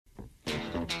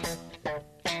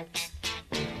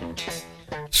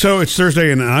So it's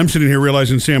Thursday, and I'm sitting here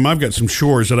realizing, Sam, I've got some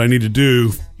chores that I need to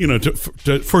do,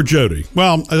 for Jody.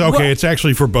 Well, okay, it's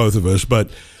actually for both of us, but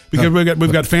because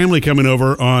we've got family coming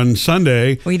over on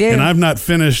Sunday. We do. And I've not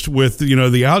finished with,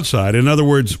 the outside. In other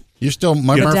words, Murphy's still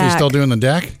doing the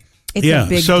deck? It's a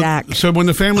big deck. So when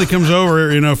the family comes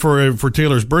over, for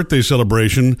Taylor's birthday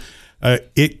celebration,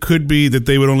 it could be that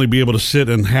they would only be able to sit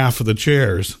in half of the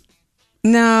chairs.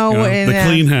 No. The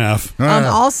clean half.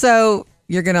 Also,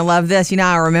 you're going to love this.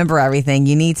 I remember everything.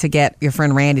 You need to get your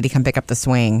friend Randy to come pick up the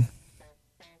swing.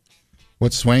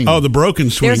 What swing? Oh, the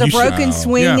broken swing. There's a broken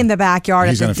swing in the backyard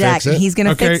at the deck, and he's going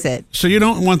to fix it. So you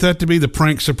don't want that to be the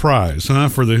prank surprise, huh?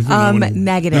 For the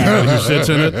negative. When he sits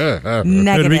in it.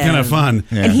 Negative. It'd be kind of fun.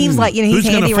 Yeah. And he was like, he's who's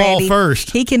going handy, to fall Randy.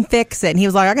 first? He can fix it. And he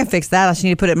was like, I can fix that. I just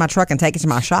need to put it in my truck and take it to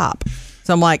my shop.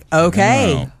 So I'm like,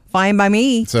 okay. Wow. Fine by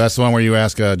me. So that's the one where you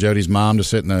ask Jody's mom to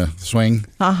sit in the swing?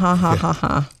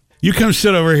 Ha. You come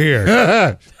sit over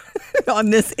here. On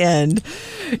this end.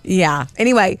 Yeah.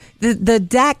 Anyway, the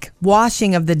deck,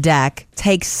 washing of the deck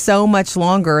takes so much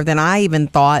longer than I even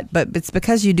thought, but it's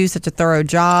because you do such a thorough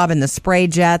job and the spray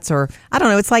jets, or I don't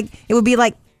know, it would be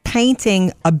like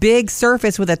painting a big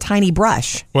surface with a tiny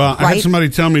brush. Well, I had somebody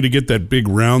tell me to get that big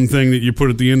round thing that you put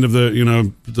at the end of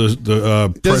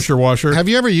the pressure washer. Have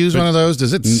you ever used one of those?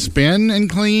 Does it spin and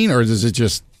clean, or does it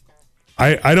just...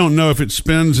 I don't know if it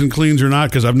spins and cleans or not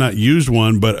because I've not used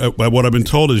one, but what I've been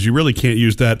told is you really can't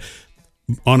use that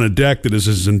on a deck that is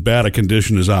as in bad a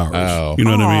condition as ours. Oh. You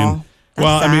know what I mean?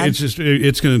 Well, sad. I mean,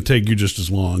 it's going to take you just as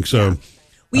long. So,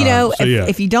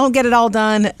 if you don't get it all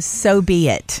done, so be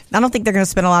it. I don't think they're going to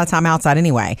spend a lot of time outside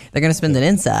anyway. They're going to spend it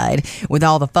inside with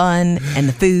all the fun and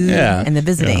the food and the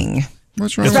visiting. Yeah.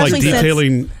 What's wrong? It's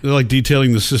like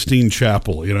detailing the Sistine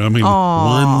Chapel.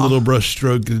 One little brush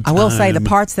stroke at a time. I will say the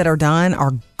parts that are done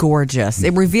are gorgeous.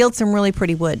 It revealed some really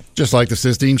pretty wood. Just like the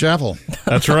Sistine Chapel.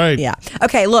 That's right. Yeah.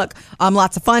 Okay, look,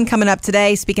 lots of fun coming up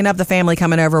today. Speaking of the family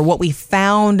coming over, what we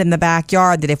found in the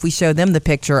backyard that if we show them the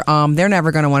picture, they're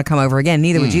never going to want to come over again.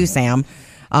 Neither would you, Sam.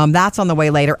 That's on the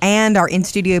way later. And our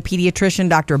in-studio pediatrician,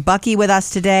 Dr. Bucky, with us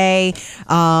today.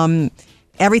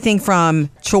 Everything from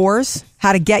chores,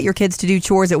 how to get your kids to do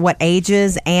chores at what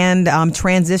ages, and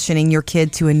transitioning your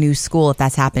kid to a new school if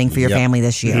that's happening for your family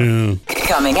this year. Yeah.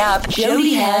 Coming up,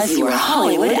 Jody has your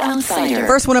Hollywood Outsider.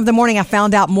 First one of the morning, I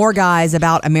found out more, guys,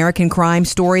 about American Crime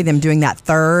Story, them doing that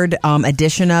third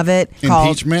edition of it.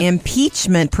 Called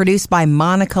Impeachment, produced by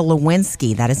Monica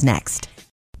Lewinsky. That is next.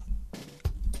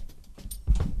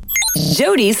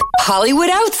 Jody's Hollywood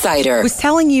Outsider. I was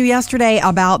telling you yesterday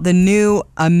about the new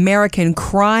American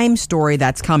Crime Story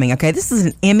that's coming. Okay, this is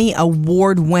an Emmy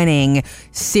Award-winning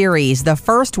series. The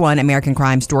first one, American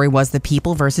Crime Story, was The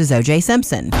People versus O.J.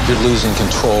 Simpson. You're losing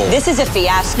control. This is a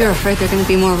fiasco. You're afraid there are going to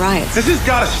be more riots. This has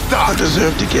got to stop. I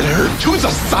deserve to get hurt. Choose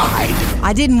a side.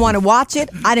 I didn't want to watch it.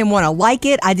 I didn't want to like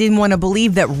it. I didn't want to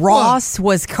believe that Ross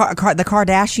was the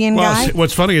Kardashian guy.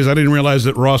 What's funny is I didn't realize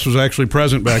that Ross was actually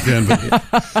present back then.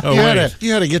 But,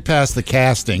 you had to get past the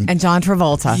casting. And John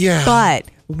Travolta. Yeah. But,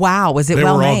 wow, was it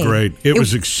well made? They were all great. It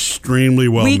was extremely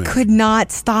well made. We could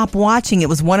not stop watching. It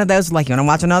was one of those, like, you want to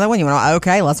watch another one?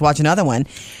 Okay, let's watch another one.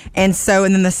 And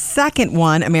then the second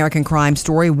one, American Crime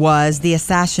Story, was the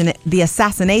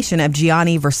assassination of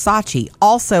Gianni Versace,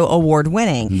 also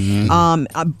award-winning.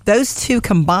 Mm-hmm. Those two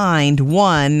combined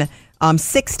won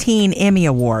 16 Emmy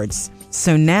Awards.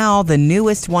 So now the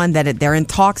newest one that they're in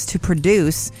talks to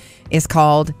produce is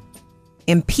called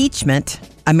Impeachment,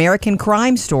 American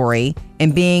Crime Story,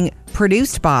 and being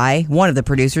produced by, one of the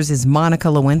producers is Monica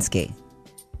Lewinsky.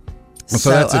 So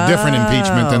that's a different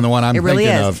impeachment than the one I'm really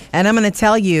thinking is. of. And I'm going to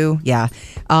tell you,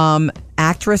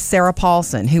 actress Sarah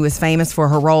Paulson, who is famous for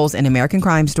her roles in American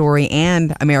Crime Story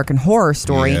and American Horror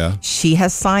Story, she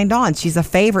has signed on. She's a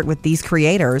favorite with these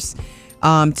creators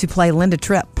to play Linda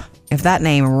Tripp. If that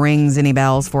name rings any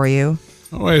bells for you.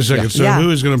 Oh, wait a second. So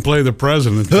who is going to play the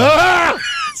president?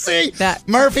 See,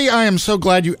 Murphy, I am so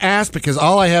glad you asked because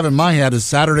all I have in my head is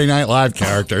Saturday Night Live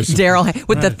characters. Daryl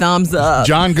with the thumbs up.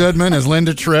 John Goodman as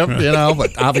Linda Tripp,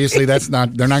 but obviously they're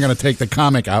not going to take the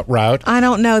comic out route. I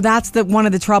don't know. That's one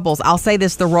of the troubles. I'll say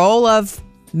this, the role of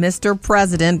Mr.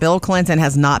 President Bill Clinton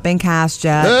has not been cast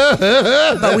yet.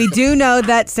 But we do know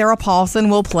that Sarah Paulson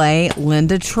will play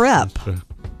Linda Tripp.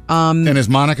 And is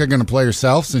Monica going to play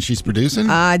herself since she's producing?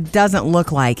 Doesn't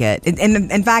look like it.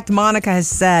 And in fact, Monica has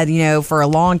said, for a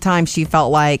long time she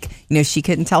felt like, she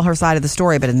couldn't tell her side of the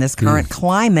story, but in this current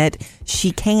climate,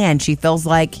 she can. She feels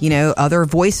like, other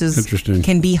voices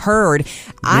can be heard.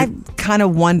 I kind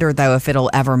of wonder, though, if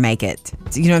it'll ever make it.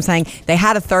 You know what I'm saying? They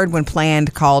had a third one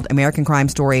planned called American Crime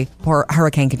Story or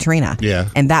Hurricane Katrina. Yeah.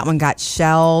 And that one got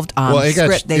shelved.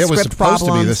 It was supposed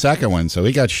to be the second one, so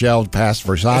it got shelved past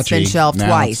Versace. It's been shelved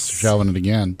twice. Shelving it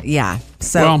again. Yeah.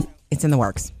 So it's in the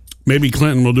works. Maybe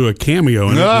Clinton will do a cameo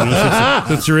in it,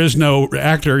 since there is no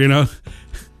actor,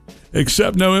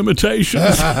 except no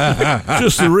imitations.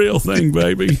 Just the real thing,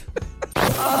 baby.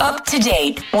 Up to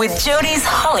date with Jody's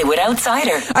Hollywood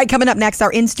Outsider. All right, coming up next,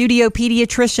 our in-studio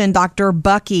pediatrician, Dr.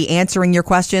 Bucky, answering your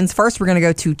questions. First, we're going to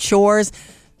go to chores,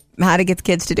 how to get the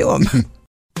kids to do them.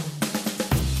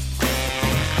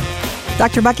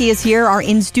 Dr. Bucky is here, our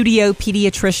in-studio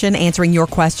pediatrician, answering your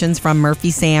questions from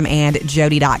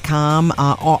murphysamandjody.com,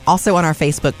 also on our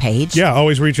Facebook page. Yeah,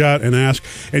 always reach out and ask.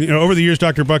 And over the years,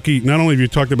 Dr. Bucky, not only have you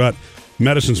talked about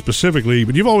medicine specifically,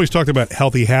 but you've always talked about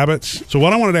healthy habits. So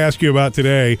what I wanted to ask you about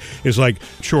today is like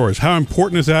chores. How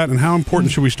important is that, and how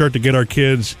important should we start to get our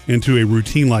kids into a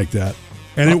routine like that?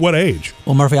 And at what age?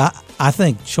 Well, Murphy, I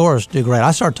think chores do great.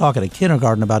 I started talking at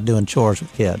kindergarten about doing chores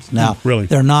with kids. Now, really?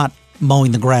 They're not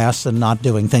mowing the grass and not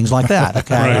doing things like that.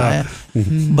 Okay. Right.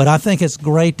 But I think it's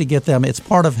great to get them. It's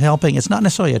part of helping. It's not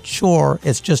necessarily a chore.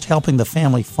 It's just helping the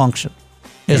family function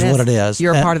is what it is.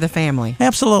 You're a part of the family.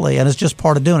 Absolutely. And it's just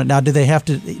part of doing it. Now, do they have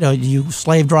to, you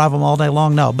slave drive them all day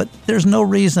long? No. But there's no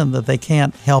reason that they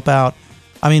can't help out.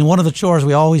 I mean, one of the chores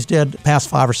we always did past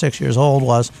 5 or 6 years old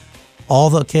was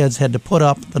all the kids had to put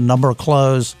up the number of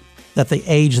clothes that the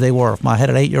age they were. If I had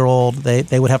an 8-year-old,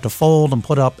 they would have to fold and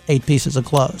put up 8 pieces of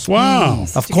clothes. Wow.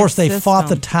 Of course, they fought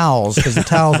the towels because the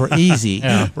towels were easy.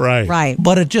 Yeah, right.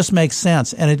 But it just makes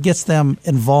sense, and it gets them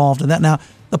involved in that. Now,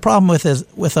 the problem with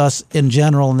us in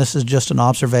general, and this is just an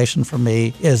observation from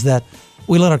me, is that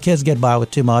we let our kids get by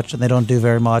with too much, and they don't do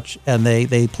very much, and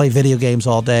they play video games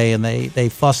all day, and they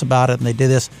fuss about it, and they do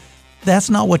this. That's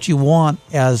not what you want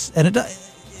it's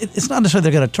not necessarily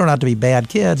they're going to turn out to be bad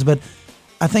kids, but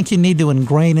I think you need to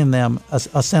ingrain in them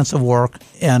a sense of work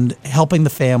and helping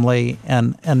the family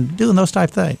and doing those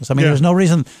type things. I mean, there's no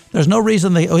reason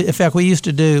in fact, we used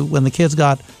to do when the kids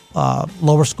got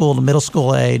lower school to middle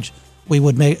school age, we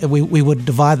would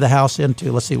divide the house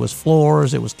into, let's see, it was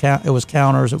floors, it was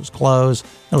counters, it was clothes,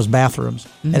 it was bathrooms.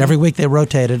 Mm-hmm. And every week they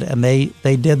rotated, and they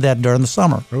did that during the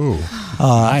summer. Ooh.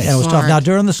 Nice. And it was tough. Now,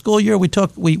 during the school year, we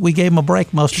gave them a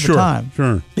break most of the time.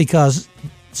 Sure. Because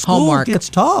school homework gets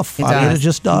tough. It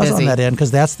just does Busy. on that end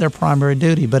because that's their primary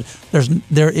duty. But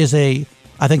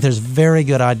I think there's very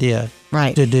good idea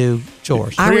to do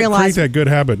chores. I realize create that good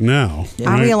habit now.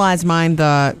 I realized mine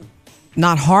the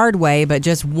not hard way, but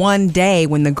just one day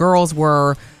when the girls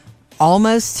were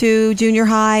almost to junior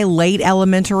high, late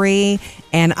elementary,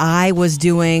 and I was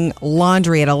doing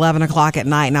laundry at 11 o'clock at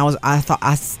night, and I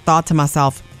thought to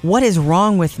myself, what is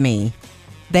wrong with me?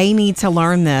 They need to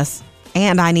learn this,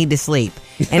 and I need to sleep.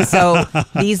 And so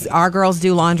our girls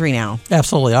do laundry now.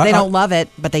 Absolutely. They don't love it,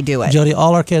 but they do it. Jody,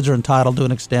 all our kids are entitled to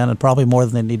an extent, and probably more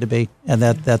than they need to be. And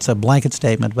that's a blanket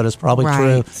statement, but it's probably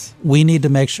true. We need to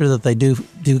make sure that they do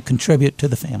contribute to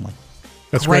the family.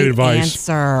 That's great advice.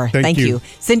 Answer. Thank you.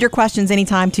 Send your questions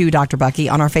anytime to Dr. Bucky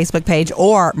on our Facebook page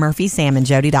or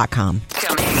murphysamandjody.com.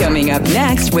 Coming up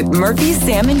next with Murphy,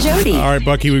 Sam, and Jody. All right,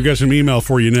 Bucky, we've got some email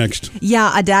for you next.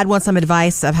 Yeah, a dad wants some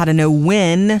advice of how to know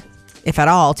when, if at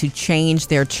all, to change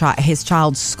his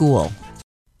child's school.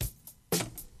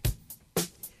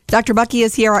 Dr. Bucky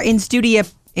is here, our in-studio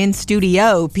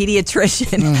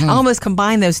pediatrician. Mm-hmm. I almost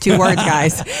combined those two words,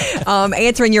 guys.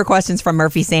 Answering your questions from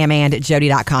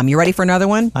murphysamandjody.com. You ready for another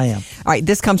one? I am. All right,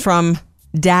 this comes from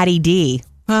Daddy D.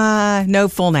 No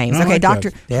full names. Okay, like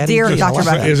Dr. Dear Dr.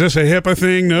 Bucky. Is this a HIPAA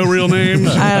thing? No real names?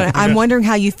 I'm wondering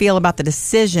how you feel about the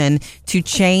decision to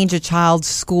change a child's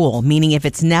school, meaning if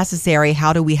it's necessary,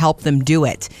 how do we help them do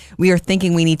it? We are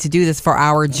thinking we need to do this for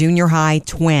our junior high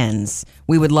twins.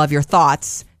 We would love your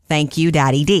thoughts. Thank you,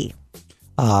 Daddy D.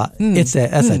 That's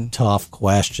a tough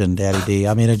question, Daddy D.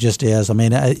 I mean, it just is. I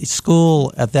mean,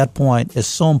 school at that point is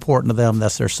so important to them.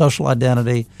 That's their social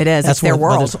identity. It is. It's their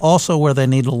world. But it's also where they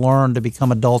need to learn to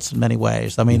become adults in many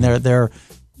ways. I mean, they're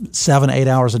 7-8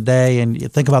 hours a day, and you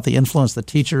think about the influence the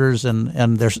teachers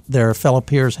and their fellow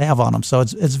peers have on them. So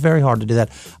it's very hard to do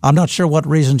that. I'm not sure what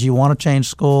reasons you want to change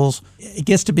schools. It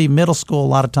gets to be middle school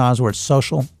a lot of times where it's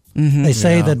social. Mm-hmm. They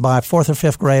say that by 4th or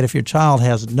 5th grade, if your child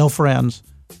has no friends,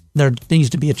 there needs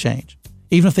to be a change.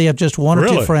 Even if they have just one or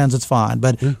Really? two friends, it's fine.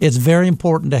 But it's very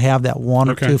important to have that one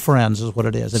or two friends is what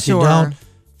it is. If you don't,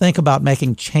 think about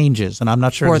making changes. And I'm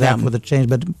not sure exactly what the change,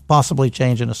 but possibly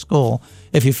change in a school.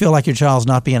 If you feel like your child's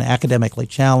not being academically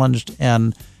challenged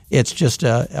and it's just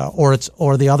or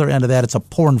the other end of that, it's a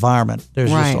poor environment. There's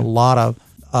just a lot of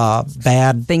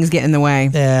bad things get in the way.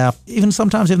 Yeah, even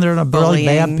sometimes if they're in a really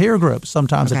bad peer group,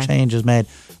 sometimes a change is made.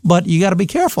 But you got to be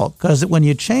careful because when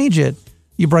you change it,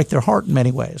 you break their heart in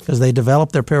many ways because they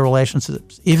develop their peer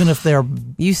relationships. Even if they're not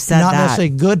necessarily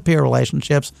good peer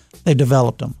relationships, they've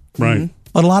developed them. Right. Mm-hmm.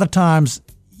 But a lot of times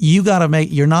you got to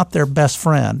you're not their best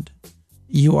friend.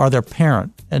 You are their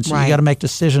parent. And so you got to make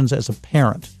decisions as a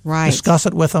parent. Right. Discuss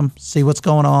it with them, see what's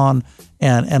going on,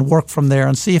 and work from there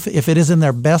and see if it is in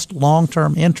their best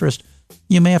long-term interest.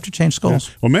 You may have to change schools.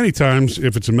 Yeah. Well, many times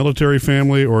if it's a military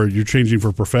family or you're changing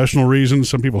for professional reasons,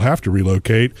 some people have to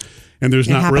relocate. And there's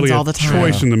not really a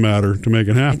choice in the matter to make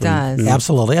it happen. It does. Yeah.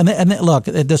 Absolutely. And look,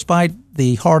 despite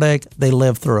the heartache, they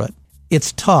live through it.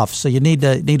 It's tough, so you need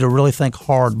to really think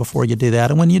hard before you do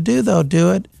that. And when you do, though,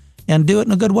 do it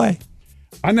in a good way.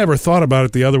 I never thought about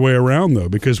it the other way around, though,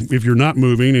 because if you're not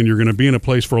moving and you're going to be in a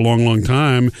place for a long, long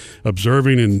time,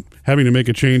 observing and having to make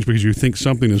a change because you think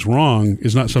something is wrong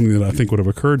is not something that I think would have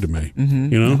occurred to me.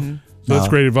 Mm-hmm. You know? Mm-hmm. So that's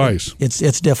great advice.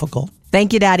 It's difficult.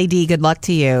 Thank you, Daddy D. Good luck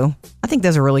to you. I think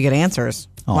those are really good answers.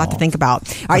 A lot to think about.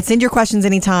 All right, send your questions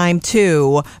anytime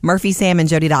to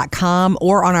murphysamandjody.com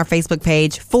or on our Facebook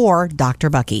page for Dr.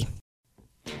 Bucky.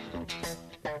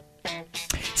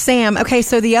 Sam, okay,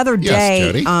 so the other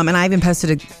day, and I even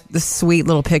posted this sweet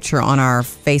little picture on our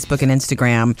Facebook and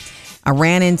Instagram. I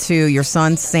ran into your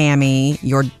son, Sammy,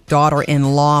 your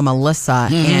daughter-in-law, Melissa,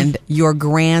 and your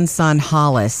grandson,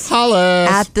 Hollis.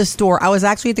 At the store. I was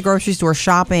actually at the grocery store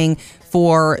shopping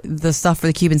for the stuff for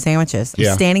the Cuban sandwiches.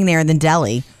 I'm standing there in the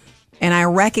deli, and I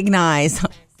recognize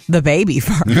the baby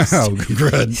first. Oh,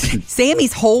 good.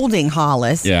 Sammy's holding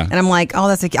Hollis. Yeah. And I'm like,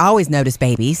 I always notice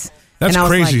babies. That's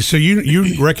crazy. Like, so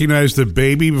you recognize the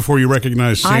baby before you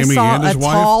recognize Sammy and his wife?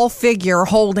 I saw a tall figure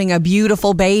holding a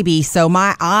beautiful baby, so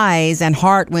my eyes and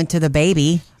heart went to the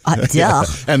baby. Duh.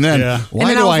 And then,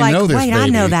 why do I know this baby? Wait, I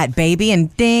know that baby.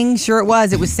 And ding, sure it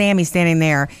was. It was Sammy standing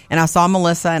there. And I saw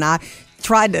Melissa, and I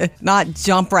tried to not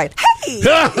jump right. Hey!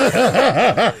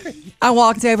 I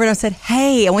walked over and I said,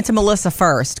 hey. I went to Melissa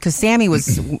first because Sammy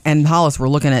and Hollis were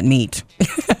looking at meat.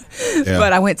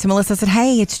 But I went to Melissa and said,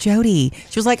 hey, it's Jody.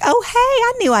 She was like, oh,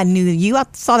 hey, I knew you. I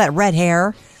saw that red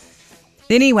hair.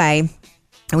 Anyway,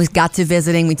 we got to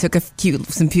visiting. We took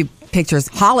some few pictures.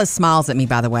 Hollis smiles at me,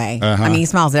 by the way. I mean, he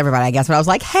smiles at everybody, I guess. But I was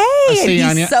like, hey,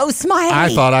 and he's so smiley.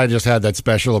 I thought I just had that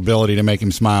special ability to make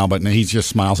him smile, but he just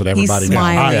smiles at everybody. He's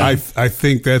smiling. I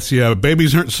think that's,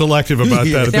 babies aren't selective about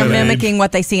that. They're mimicking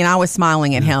what they see, and I was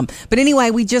smiling at him. But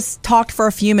anyway, we just talked for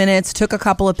a few minutes, took a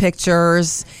couple of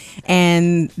pictures,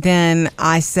 and then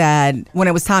I said, when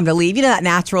it was time to leave, that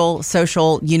natural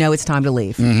social, it's time to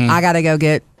leave. I got to go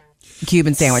get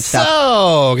Cuban sandwich stuff.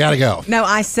 So, gotta go. No,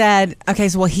 I said, okay,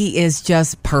 so he is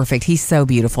just perfect. He's so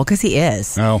beautiful because he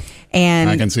is. Oh, and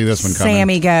I can see this one coming.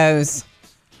 Sammy goes,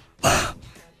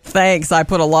 thanks, I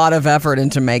put a lot of effort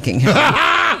into making him.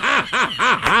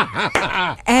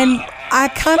 And I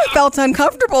kind of felt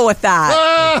uncomfortable with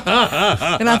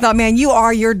that. And I thought, man, you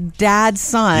are your dad's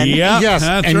son. Yeah, yes,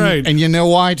 that's right. And you know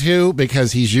why, too?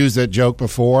 Because he's used that joke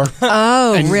before.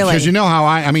 Oh, really? Because you know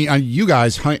how you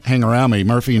guys hang around me,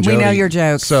 Murphy and Jody. We know your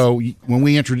jokes. So when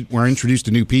we're introduced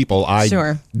to new people, I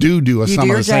do some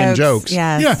of the same jokes.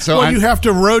 Yes. Yeah, so you have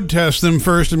to road test them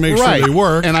first and make sure they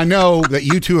work. And I know that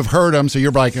you two have heard them, so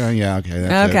you're like, oh, yeah, okay.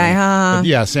 That's okay, it. huh?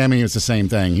 But Sammy is the same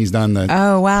thing. He's done the...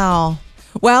 Oh, wow.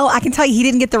 Well, I can tell you he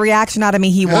didn't get the reaction out of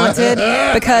me he wanted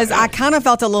because I kind of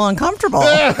felt a little uncomfortable.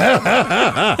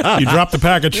 You dropped the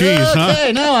pack of cheese, huh?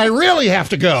 Okay, now I really have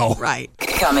to go. Right.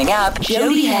 Coming up,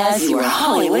 Jody has your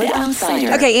Hollywood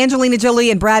Outsider. Okay, Angelina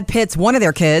Jolie and Brad Pitt's one of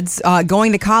their kids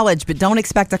going to college, but don't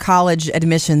expect a college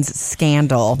admissions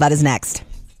scandal. That is next.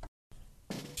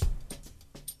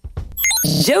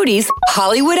 Jody's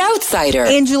Hollywood Outsider.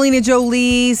 Angelina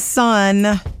Jolie's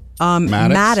son...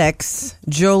 Maddox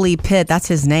Jolie Pitt, that's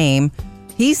his name.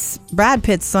 He's Brad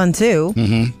Pitt's son too.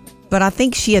 Mm-hmm. But I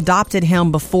think she adopted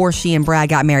him before she and Brad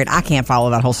got married. I can't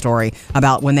follow that whole story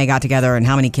about when they got together and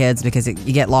how many kids because you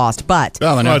get lost. But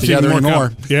they're not together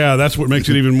anymore. Yeah, that's what makes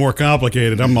it even more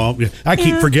complicated. I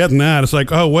keep forgetting that. It's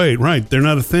like, oh wait, right, they're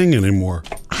not a thing anymore.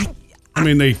 I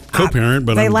mean, they co-parent,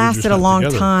 but they lasted a long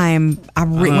time.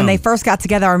 When they first got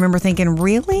together, I remember thinking,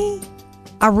 really?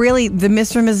 the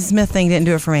Mr. and Mrs. Smith thing didn't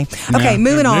do it for me. Okay,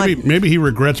 moving on. Maybe he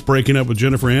regrets breaking up with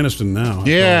Jennifer Aniston now.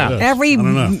 Yeah. So, Every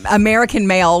American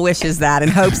male wishes that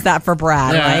and hopes that for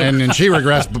Brad, Yeah, right? and she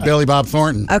regrets Billy Bob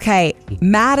Thornton. Okay,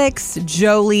 Maddox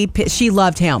Jolie Pitt, she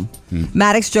loved him.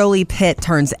 Maddox Jolie Pitt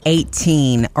turns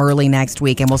 18 early next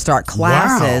week and will start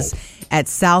classes at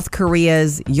South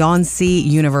Korea's Yonsei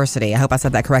University. I hope I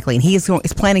said that correctly. And he is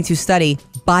planning to study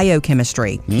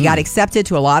biochemistry. He got accepted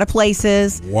to a lot of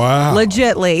places. Wow.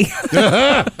 Legitly.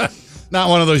 Not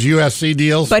one of those USC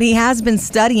deals. But he has been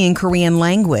studying Korean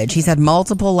language. He's had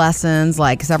multiple lessons,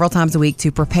 like several times a week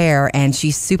to prepare, and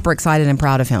she's super excited and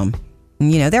proud of him.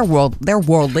 You know, they're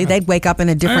worldly. They'd wake up in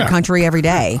a different country every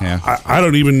day. Yeah. I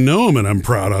don't even know him, and I'm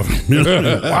proud of him.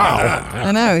 Wow.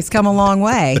 I know, he's come a long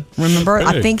way. Remember,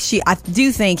 I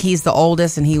do think he's the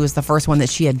oldest, and he was the first one that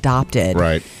she adopted.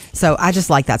 Right. So I just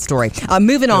like that story.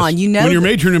 Moving on, you know, When you're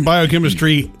majoring in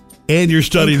biochemistry and you're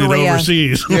studying it Korea.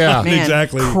 overseas. Yeah. Man,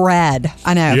 exactly. Cred.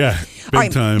 I know. Yeah.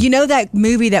 Big time. You know that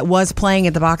movie that was playing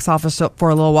at the box office for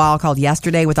a little while called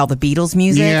Yesterday with all the Beatles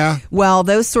music? Yeah. Well,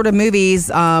 those sort of movies,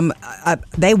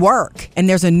 they work. And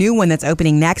there's a new one that's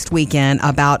opening next weekend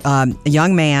about a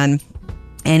young man,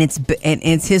 and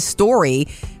it's his story,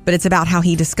 but it's about how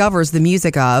he discovers the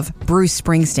music of Bruce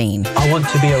Springsteen. I want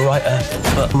to be a writer,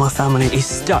 but my family is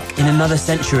stuck in another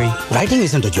century. Writing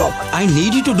isn't a job. I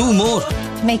need you to do more.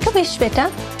 Make a wish,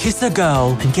 beta. Kiss a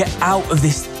girl and get out of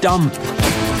this dump.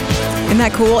 Isn't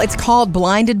that cool? It's called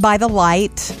Blinded by the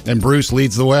Light. And Bruce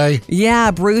leads the way.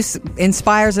 Yeah, Bruce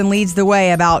inspires and leads the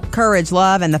way about courage,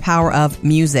 love, and the power of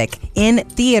music in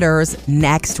theaters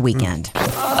next weekend.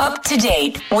 Up to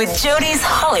date with Jody's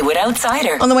Hollywood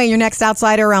Outsider. On the way, your next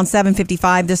Outsider around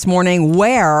 7:55 this morning,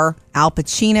 where Al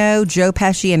Pacino, Joe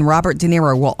Pesci, and Robert De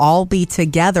Niro will all be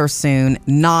together soon,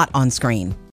 not on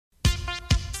screen.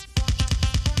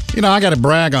 You know, I got to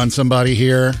brag on somebody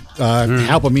here,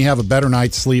 helping me have a better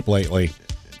night's sleep lately.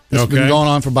 It's been going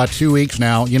on for about 2 weeks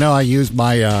now. You know, I used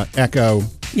my Echo,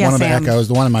 one of the Echoes,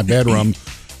 the one in my bedroom,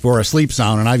 for a sleep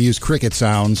sound, and I've used cricket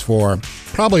sounds for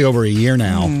probably over a year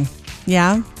now.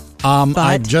 Yeah?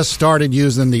 I just started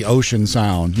using the ocean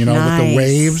sound, you know, with the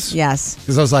waves. Yes.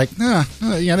 Because I was like, I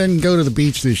didn't go to the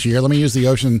beach this year. Let me use the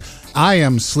ocean. I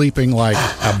am sleeping like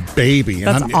a baby.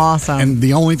 That's awesome. And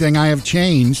the only thing I have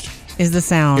changed is the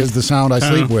sound I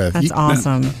sleep with. That's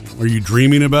awesome. Are you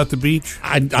dreaming about the beach?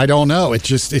 I don't know. It's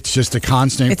just a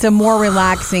constant. It's a more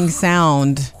relaxing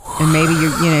sound, and maybe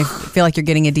you feel like you're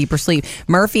getting a deeper sleep.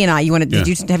 Murphy and I,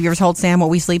 have you ever told Sam what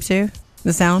we sleep to?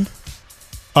 The sound?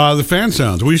 The fan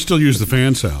sounds. We still use the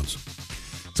fan sounds.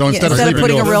 So instead of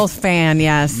putting a to real fan,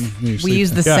 yes, we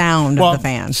use the sound of the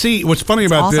fan. See, what's funny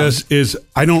about this is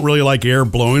I don't really like air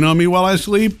blowing on me while I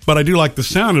sleep, but I do like the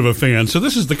sound of a fan. So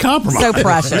this is the compromise. So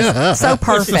precious, so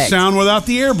perfect. It's the sound without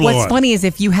the air blowing. What's funny is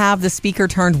if you have the speaker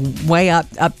turned way up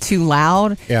too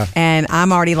loud, and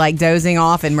I'm already like dozing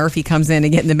off, and Murphy comes in to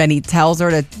get in the bed, and he tells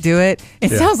her to do it. It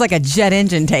sounds like a jet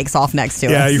engine takes off next to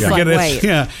it. Yeah, you forget like,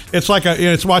 it. It's like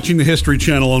it's watching the History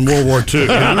Channel on World War II.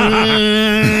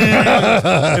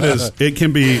 It is. It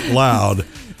can be loud.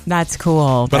 That's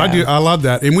cool. But I love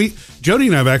that. And Jody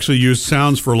and I have actually used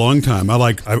sounds for a long time.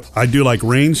 I do like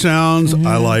rain sounds.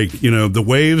 I like, the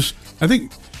waves. I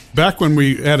think back when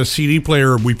we had a CD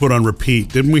player we put on repeat,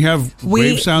 didn't we have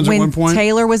wave sounds at one point? When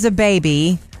Taylor was a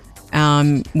baby,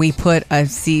 we put a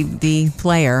CD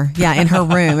player, in her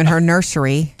room, in her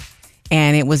nursery.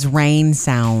 And it was rain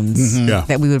sounds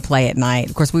that we would play at night.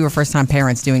 Of course, we were first-time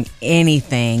parents doing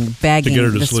anything,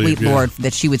 begging the sweet Lord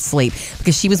that she would sleep.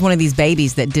 Because she was one of these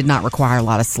babies that did not require a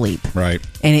lot of sleep. Right.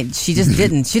 And she just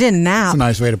didn't. She didn't nap. That's a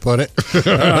nice way to put it.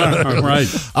 Right.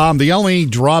 The only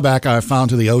drawback I've found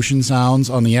to the ocean sounds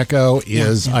on the Echo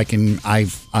is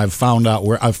I've found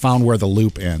where the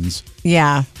loop ends.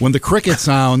 Yeah. When the cricket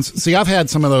sounds, see, I've had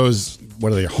some of those.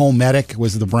 What are they? Homedic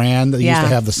was the brand that used to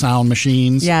have the sound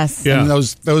machines. Yes. And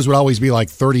those would always be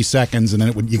like 30 seconds, and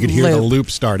then you could hear the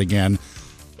loop start again.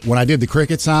 When I did the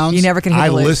cricket sounds, you never could hear I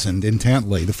the loop. listened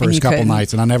intently the first couple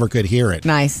nights, and I never could hear it.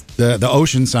 Nice. The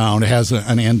ocean sound has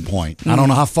an end point. I don't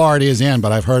know how far it is in,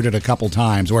 but I've heard it a couple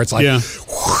times where it's like,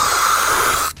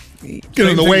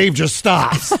 the wave just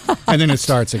stops, and then it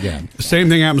starts again. The same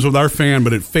thing happens with our fan,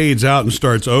 but it fades out and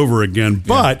starts over again.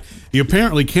 But you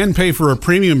apparently can pay for a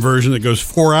premium version that goes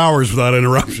 4 hours without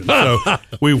interruption. So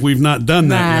we've not done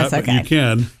that yet, but you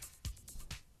can.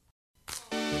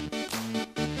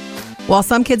 Well,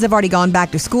 some kids have already gone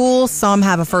back to school. Some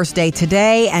have a first day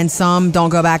today, and some don't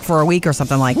go back for a week or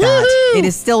something like that. It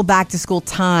is still back to school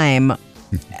time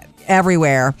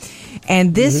everywhere.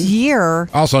 And this year...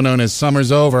 Also known as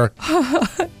summer's over.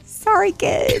 Sorry,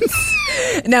 kids.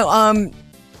 No,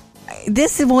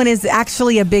 this one is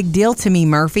actually a big deal to me,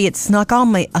 Murphy. It snuck up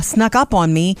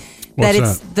on me that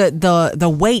What's it's the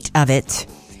weight of it,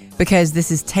 because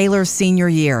this is Taylor's senior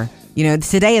year. You know,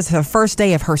 today is her first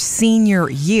day of her senior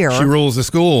year. She rules the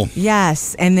school.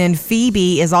 Yes. And then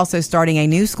Phoebe is also starting a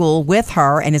new school with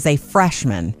her and is a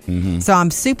freshman. Mm-hmm. So I'm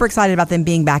super excited about them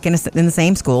being back in the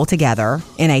same school together,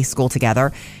 in a school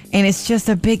together. And it's just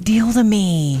a big deal to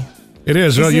me. It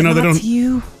is. Well, you know, they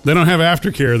don't have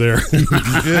aftercare there.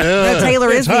 No,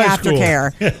 Taylor is the high school.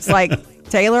 aftercare. It's like,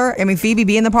 Taylor, I mean, Phoebe,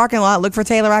 be in the parking lot, look for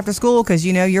Taylor after school, because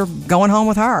you know you're going home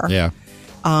with her. Yeah.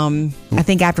 I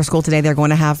think after school today they're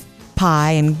going to have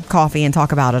pie and coffee and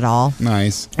talk about it all.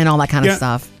 Nice. And all that kind of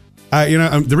stuff.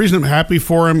 The reason I'm happy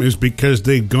for them is because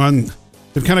they've kind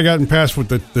of gotten past with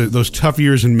those tough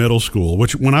years in middle school,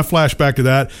 which when I flash back to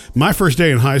that, my first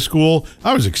day in high school,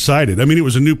 I was excited. I mean, it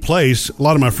was a new place. A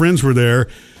lot of my friends were there,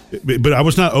 but I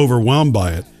was not overwhelmed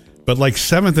by it. But like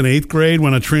 7th and 8th grade,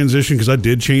 when I transitioned, because I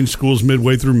did change schools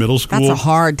midway through middle school. That's a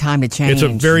hard time to change. It's a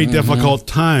very difficult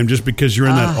time just because you're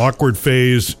in that awkward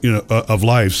phase, of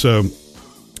life. So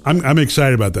I'm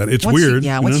excited about that. It's weird.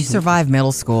 Once you survive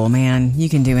middle school, man, you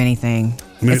can do anything.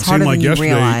 I mean, it's it seemed harder like than you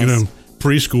yesterday, realize.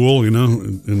 Preschool,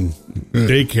 and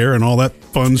daycare and all that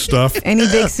fun stuff. Any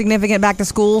big significant back to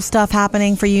school stuff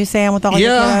happening for you, Sam, with all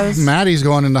your kiddos? Maddie's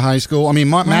going into high school. I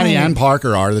mean, Maddie and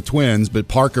Parker are the twins, but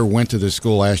Parker went to this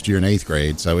school last year in 8th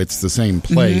grade, so it's the same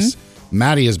place. Mm-hmm.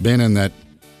 Maddie has been in that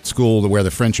school where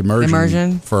the French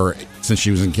immersion since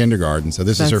she was in kindergarten. So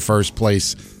this is her first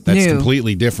place that's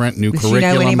completely different, new curriculum.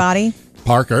 Does she know anybody?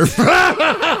 Parker.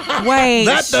 Wait.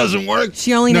 That doesn't work.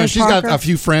 She only knows she's Parker? got a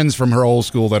few friends from her old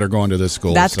school that are going to this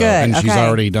school. That's good. And she's Okay.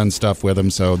 already done stuff with them,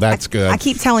 so that's good. I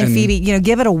keep telling Phoebe,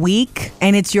 give it a week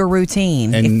and it's your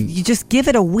routine. And if you just give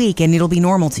it a week and it'll be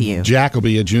normal to you. Jack will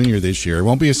be a junior this year. It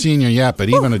won't be a senior yet, but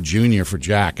even a junior for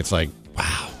Jack, it's like,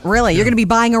 wow. Really? You're going to be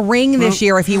buying a ring this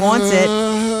year if he wants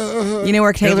it. You know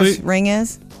where Taylor's ring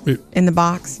is? In the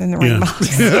box, in the ring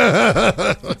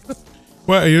box.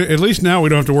 Well, at least now we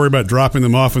don't have to worry about dropping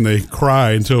them off and they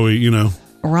cry until we,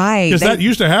 Right. Because that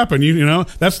used to happen.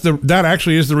 That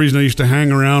actually is the reason I used to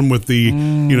hang around with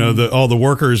the, all the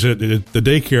workers at the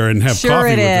daycare and have coffee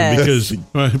with them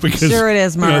because sure it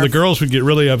is, Murph. The girls would get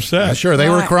really upset. Yeah, sure, they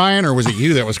were crying, or was it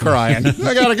you that was crying?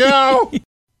 I gotta go.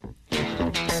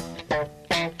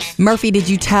 Murphy, did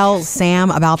you tell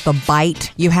Sam about the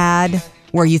bite you had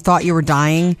where you thought you were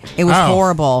dying? It was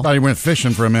horrible. I thought he went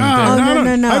fishing for a minute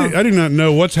there. No. I do not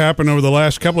know what's happened over the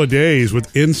last couple of days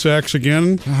with insects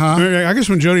again. I guess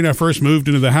when Jody and I first moved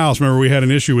into the house, remember we had an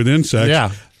issue with insects.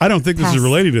 Yeah. I don't think this is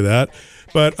related to that.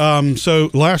 But so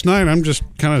last night, I'm just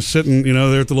kind of sitting,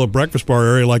 there at the little breakfast bar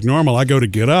area like normal. I go to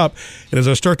get up, and as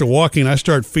I start to walking, I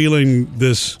start feeling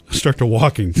this. I start to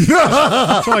walking.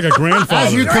 I feel like a grandfather.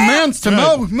 As you commence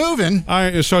to moving.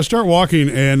 So I start walking,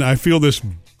 and I feel this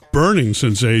burning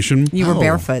sensation. You were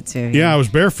barefoot too. Yeah, I was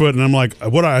barefoot, and I'm like,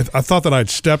 I thought that I'd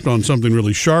stepped on something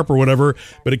really sharp or whatever,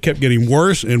 but it kept getting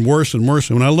worse and worse and worse.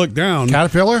 And when I looked down,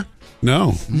 caterpillar.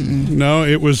 No, no,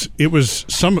 it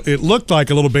looked like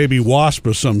a little baby wasp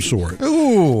of some sort.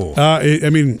 Ooh.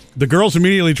 The girls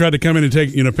immediately tried to come in and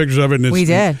take pictures of it. And we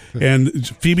did. And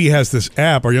Phoebe has this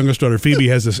app. Our youngest daughter Phoebe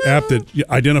has this app that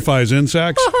identifies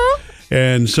insects,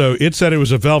 and so it said it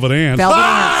was a velvet ant.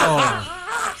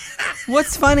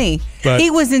 What's funny? But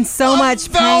he was in so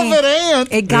much pain. Velvet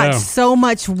ant. It got so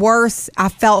much worse. I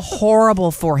felt horrible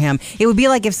for him. It would be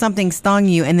like if something stung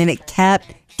you and then it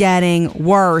kept getting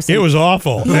worse. It was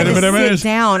awful. He had to sit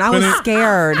down. I was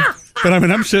scared. But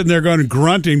I'm sitting there going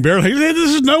grunting barely.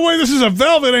 This is no way. This is a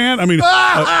velvet ant.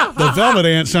 The velvet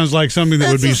ant sounds like something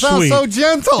that would be sweet. So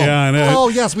gentle. Yeah, I know. Oh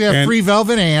yes, we have 3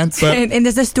 velvet ants. And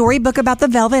there's a storybook about the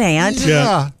velvet ant.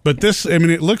 Yeah. But this,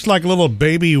 it looks like a little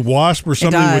baby wasp or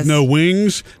something with no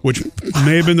wings, which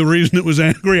may have been the reason it was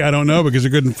angry. I don't know, because it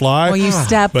couldn't fly. Well, you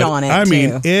stepped on it.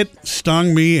 Too. It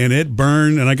stung me and it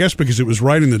burned, and I guess because it was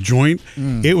right in the joint,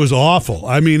 it was awful.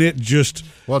 It just.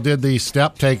 Well, did the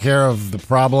step take care of the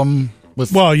problem?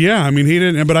 Well, yeah. He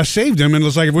didn't, but I saved him, and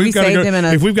it's like if we've got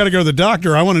to go to the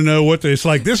doctor, I want to know what it's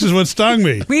like. This is what stung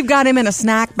me. We've got him in a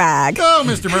snack bag. Oh,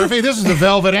 Mr. Murphy, this is the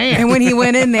velvet ant. And when he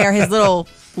went in there, his little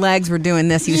legs were doing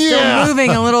this. He was still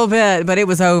moving a little bit, but it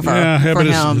was over. But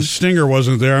his stinger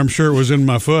wasn't there. I'm sure it was in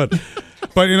my foot.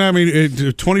 But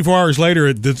 24 hours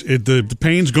later, the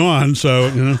pain's gone.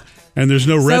 So and there's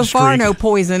no red streak. So far, no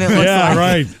poison. It looks like. Yeah,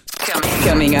 right.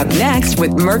 Coming up next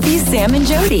with Murphy, Sam, and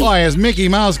Jody. Why has Mickey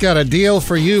Mouse got a deal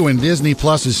for you when Disney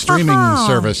Plus's streaming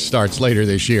service starts later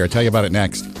this year? I'll tell you about it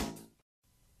next.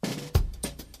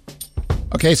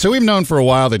 Okay, so we've known for a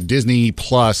while that Disney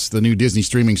Plus, the new Disney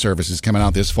streaming service, is coming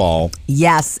out this fall.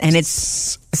 Yes, and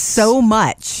it's so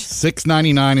much.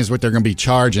 $6.99 is what they're going to be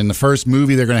charging. The first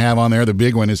movie they're going to have on there, the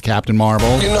big one, is Captain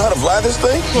Marvel. You know how to fly this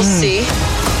thing? We'll see.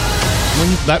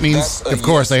 That means, of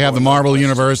course, they have the Marvel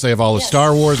universe. They have all the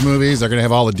Star Wars movies. They're going to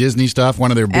have all the Disney stuff.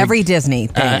 One of their big, every Disney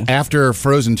thing. After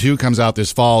Frozen 2 comes out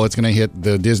this fall, it's going to hit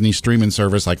the Disney streaming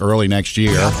service like early next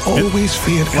year. I've always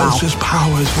feared Elsa's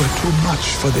powers were too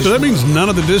much for this. So that means none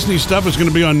of the Disney stuff is going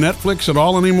to be on Netflix at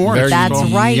all anymore?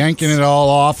 That's right. Yanking it all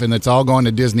off, and it's all going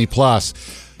to Disney Plus.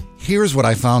 Here's what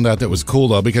I found out that was cool,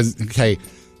 though, because, okay,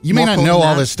 you may not know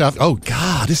all this stuff. Oh,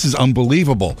 God, this is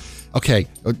unbelievable. Okay,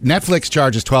 Netflix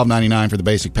charges $12.99 for the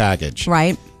basic package.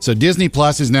 Right. So Disney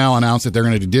Plus has now announced that they're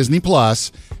going to do Disney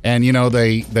Plus, and you know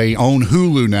they own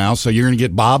Hulu now, so you're going to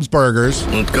get Bob's Burgers.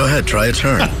 Go ahead, try a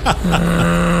turn.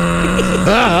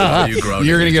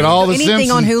 You're going to get all the Anything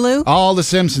Simpsons on Hulu? All the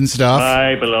Simpsons stuff.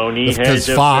 My baloney Because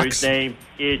has Fox. a first name.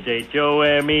 It's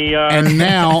H-O-M-E-R. And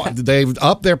now they've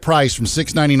upped their price from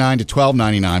 $6.99 to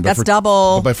 $12.99. That's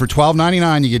double. But for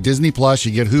 $12.99, you get Disney Plus,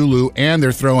 you get Hulu, and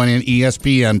they're throwing in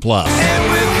ESPN Plus.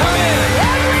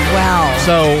 Wow.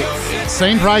 So,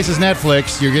 same price as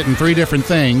Netflix. You're getting 3 different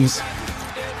things.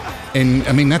 And,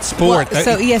 I mean, that's sport. Well,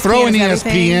 so ESPN throwing is ESPN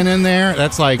everything? in there,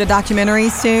 that's like... The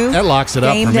documentaries, too? That locks it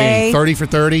up Game for day. me. 30 for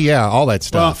 30, yeah, all that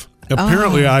stuff.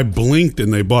 Apparently, I blinked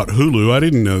and they bought Hulu. I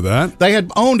didn't know that. They had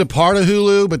owned a part of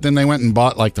Hulu, but then they went and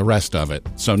bought like the rest of it.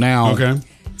 So now... Okay.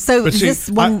 So But see, this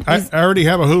one... I already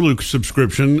have a Hulu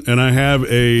subscription, and I have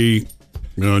a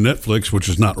Netflix, which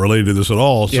is not related to this at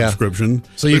all, subscription.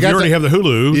 So But you if you already have the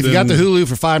Hulu. If you got the Hulu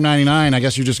for $5.99, I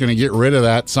guess you're just going to get rid of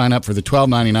that. Sign up for the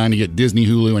 $12.99 to get Disney,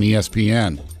 Hulu, and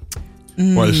ESPN.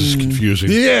 Boy, this is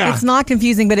confusing. Yeah. It's not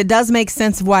confusing, but it does make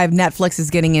sense of why Netflix is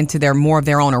getting into more of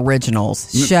their own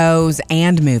originals, shows,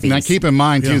 and movies. Now, keep in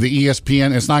mind, too, the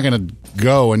ESPN, it's not going to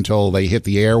go until they hit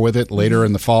the air with it later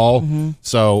in the fall. Mm-hmm.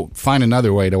 So find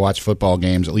another way to watch football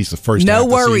games, at least the first half No of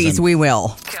the worries, season. we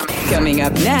will. Coming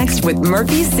up next with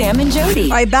Murphy, Sam, and Jody. All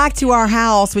right, back to our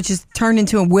house, which is turned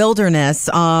into a wilderness.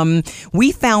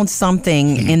 We found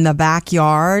something in the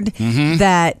backyard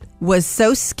that was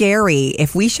so scary.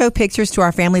 If we show pictures to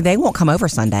our family, they won't come over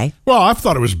Sunday. Well, I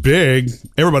thought it was big.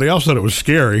 Everybody else thought it was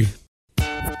scary.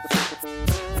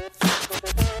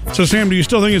 So, Sam, do you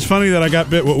still think it's funny that I got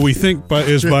bit what we think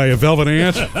is by a velvet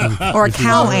ant? Or a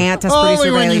cow ant, as Only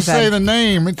producer when Bailey you say said. the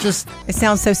name. It just... It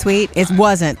sounds so sweet. It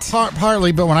wasn't.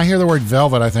 Partly, but when I hear the word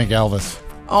velvet, I think Elvis.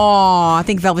 Oh, I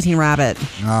think Velveteen Rabbit.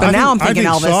 But now I'm thinking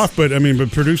I think Elvis. soft, but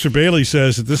producer Bailey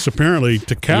says that this apparently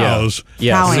to cows.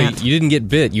 Yeah, Cow so ant. you didn't get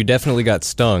bit. You definitely got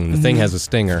stung. The thing has a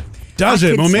stinger. Does I it?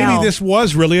 could Well, maybe tell. this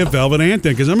was really a velvet ant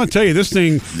then, because I'm going to tell you, this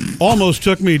thing almost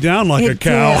took me down like It a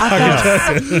cow. did. I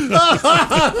can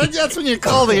tell you. That's when you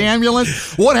call the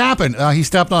ambulance. What happened? He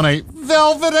stepped on a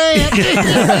velvet ant.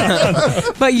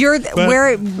 But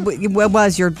where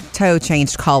was your toe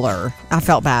changed color? I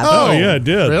felt bad. Oh, yeah, it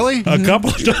did. Really? A couple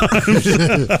of times.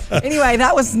 Anyway,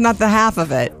 that was not the half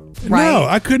of it, right? No,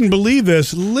 I couldn't believe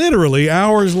this. Literally,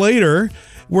 hours later,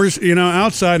 we're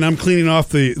outside, and I'm cleaning off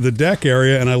the deck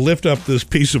area, and I lift up this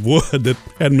piece of wood that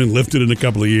hadn't been lifted in a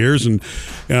couple of years, and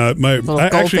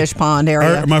goldfish pond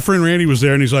area. My friend Randy was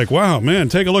there, and he's like, "Wow, man,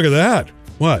 take a look at that!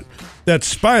 What? That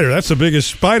spider? That's the biggest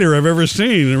spider I've ever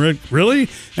seen." And really?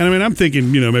 And I mean, I'm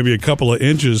thinking, maybe a couple of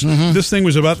inches. This thing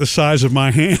was about the size of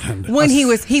my hand. When he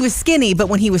was skinny, but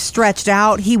when he was stretched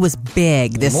out, he was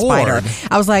big. This Lord. spider.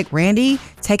 I was like, Randy,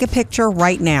 take a picture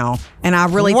right now. And I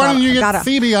really Why thought, don't you I get gotta-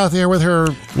 Phoebe out there with her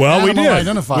Well, we animal did.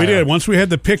 identifier? We did. Once we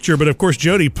had the picture, but of course,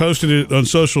 Jody posted it on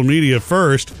social media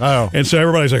first. Oh. And so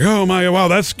everybody's like, "Oh my, wow,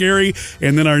 that's scary."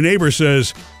 And then our neighbor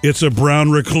says, "It's a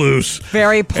brown recluse."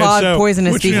 Very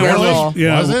poisonous. which, Be careful.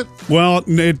 Was it? Well,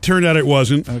 it turned out it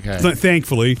wasn't. Okay.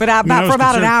 Thankfully. But I was for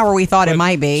about an concerned. hour, we thought it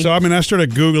might be. So, I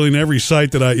started Googling every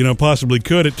site that I, possibly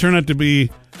could. It turned out to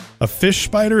be a fish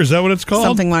spider. Is that what it's called?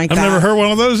 Something like I've that. never heard one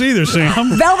of those either,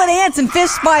 Sam. Velvet ants and fish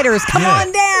spiders. Come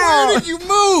on Where down. did you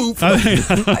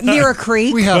move? Near a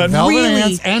creek. We have velvet really,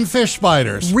 ants and fish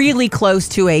spiders. really close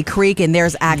to a creek, and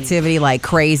there's activity like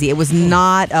crazy. It was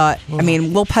not.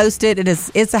 We'll post it.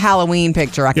 It's a Halloween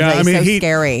picture. I can tell you, so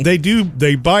scary.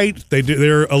 They bite.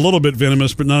 They're a little bit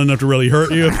venomous, but not enough to really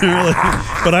hurt you, apparently.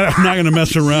 But I'm not going to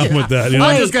mess around with that.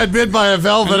 I just got bit by a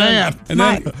velvet ant. And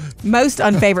My then, most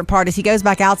unfavorite part is he goes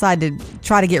back outside to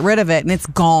try to get rid of it, and it's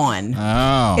gone.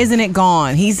 Oh. Isn't it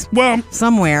gone? He's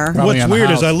somewhere. Probably what's in the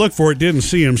weird is house. I looked for it, didn't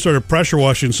see him, started pressure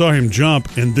washing, saw him jump,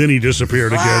 and then he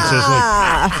disappeared again. So it's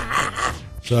like,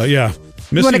 so yeah.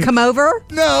 You want to come over?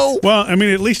 No. Well, I mean,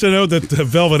 at least I know that the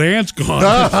velvet ant's gone.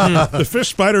 The fish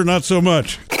spider, not so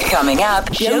much. Coming up,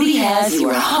 Jody has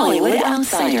your Hollywood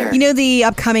Outsider. You know the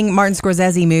upcoming Martin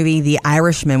Scorsese movie, The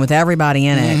Irishman, with everybody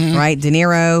in it, right? De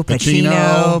Niro,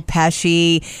 Pacino,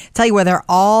 Pesci. Tell you where they're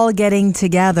all getting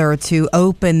together to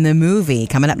open the movie.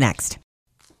 Coming up next.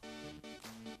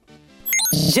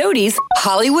 Jody's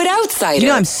Hollywood Outsider. You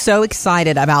know, I'm so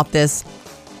excited about this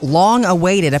long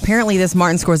awaited. Apparently, this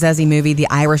Martin Scorsese movie, The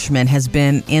Irishman, has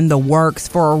been in the works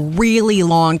for a really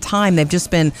long time. They've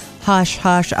just been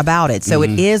hush-hush about it. So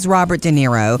it is Robert De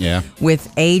Niro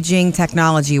with aging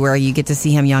technology where you get to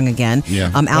see him young again. Yeah.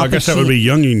 I guess that would be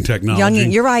younging technology.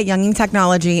 You're right, younging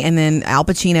technology. And then Al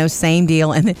Pacino, same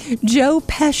deal. And then Joe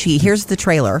Pesci. Here's the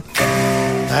trailer.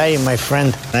 Hey, my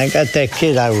friend. I got that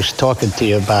kid I was talking to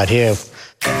you about here.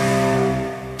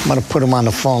 I'm going to put him on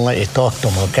the phone and let you talk to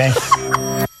him, okay?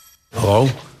 Hello?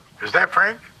 Is that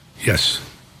Frank? Yes.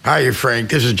 Hi, Frank.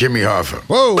 This is Jimmy Hoffa.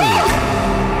 Whoa.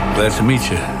 Glad to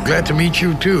meet you. Glad to meet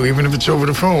you, too, even if it's over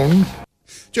the phone.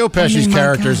 Joe Pesci's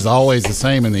character is always the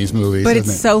same in these movies. But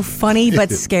it's so funny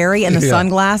but scary. And the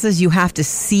sunglasses, you have to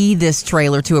see this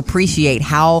trailer to appreciate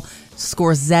how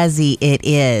Scorsese it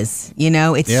is. You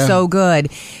know, it's so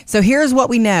good. So here's what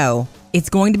we know. It's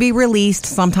going to be released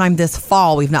sometime this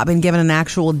fall. We've not been given an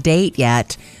actual date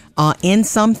yet. In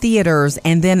some theaters,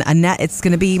 and then it's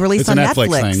going to be released on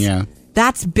Netflix. Thing,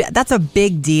 That's a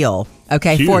big deal,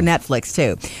 okay, for Netflix,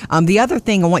 too. The other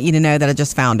thing I want you to know that I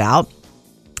just found out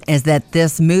is that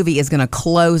this movie is going to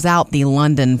close out the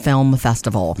London Film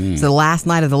Festival. So the last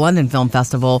night of the London Film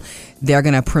Festival, they're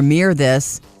going to premiere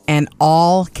this, and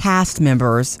all cast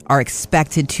members are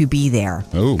expected to be there,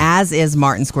 as is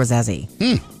Martin Scorsese.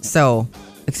 So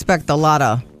expect a lot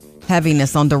of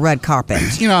heaviness on the red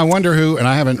carpet. You know, I wonder who, and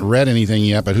I haven't read anything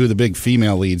yet, but who the big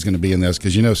female lead's going to be in this,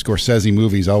 because you know Scorsese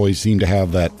movies always seem to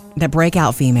have that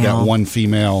breakout female. That one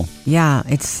female. Yeah,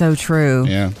 it's so true.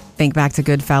 Yeah. Think back to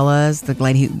Goodfellas, the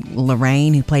lady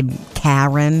Lorraine who played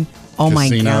Karen. Oh my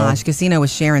gosh, Casino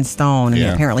with Sharon Stone, and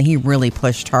apparently he really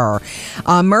pushed her.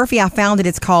 Murphy, I found that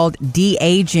it's called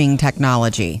de-aging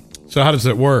technology. So how does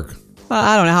it work?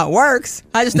 I don't know how it works.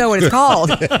 I just know what it's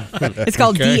called. It's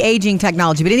called de-aging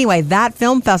technology. But anyway, that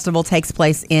film festival takes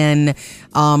place in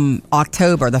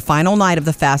October. The final night of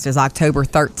the fest is October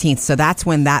 13th. So that's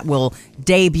when that will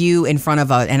debut in front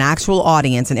of an actual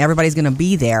audience, and everybody's going to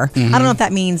be there. I don't know if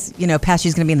that means, you know,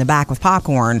 Pesci's going to be in the back with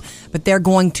popcorn, but they're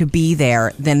going to be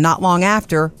there. Then not long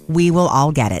after, we will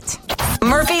all get it.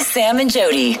 Murphy, Sam, and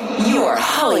Jody, your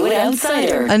Hollywood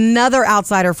Outsider. Another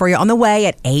outsider for you on the way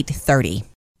at 8:30.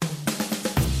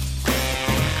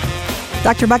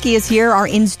 Dr. Bucky is here, our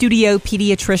in-studio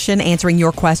pediatrician, answering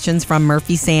your questions from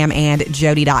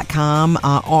murphysamandjody.com,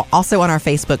 also on our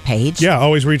Facebook page. Yeah,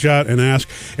 always reach out and ask.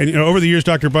 And you know, over the years,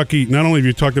 Dr. Bucky, not only have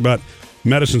you talked about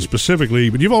medicine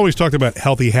specifically, but you've always talked about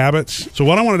healthy habits. So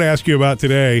what I wanted to ask you about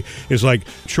today is like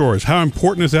chores. How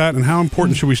important is that, and how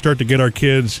important should we start to get our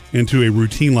kids into a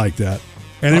routine like that?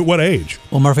 And at what age?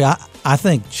 Well, Murphy, I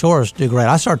think chores do great.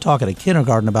 I started talking at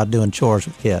kindergarten about doing chores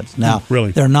with kids. Now,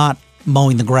 they're not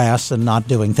mowing the grass and not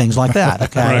doing things like that,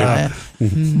 okay?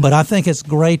 But I think it's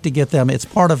great to get them. It's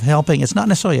part of helping. It's not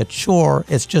necessarily a chore.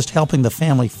 It's just helping the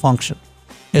family function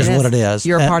is what it is.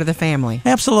 You're a part of the family.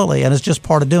 Absolutely, and it's just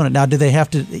part of doing it. Now, do they have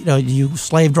to, you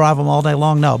slave drive them all day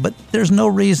long? No, but there's no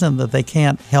reason that they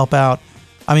can't help out.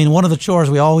 I mean, one of the chores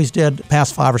we always did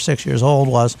past 5 or 6 years old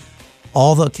was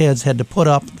all the kids had to put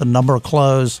up the number of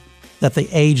clothes that the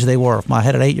age they were. If I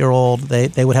had an 8-year-old,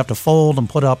 they would have to fold and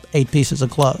put up 8 pieces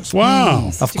of clothes. Wow.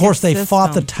 Of course, they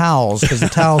fought the towels because the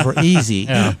towels were easy.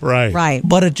 Right.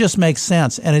 But it just makes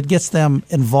sense, and it gets them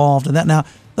involved in that. Now,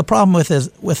 the problem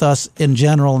with us in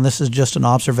general, and this is just an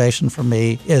observation from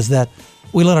me, is that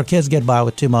we let our kids get by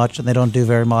with too much, and they don't do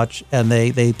very much, and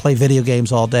they play video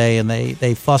games all day, and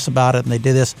they fuss about it, and they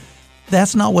do this.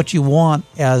 That's not what you want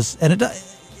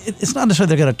it's not necessarily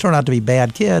they're going to turn out to be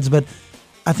bad kids, but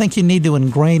I think you need to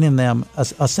ingrain in them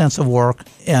a sense of work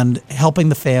and helping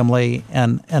the family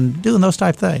and doing those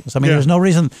type things. I mean, there's no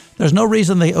reason.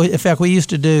 In fact, we used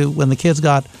to do when the kids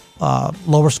got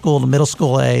lower school to middle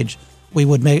school age. We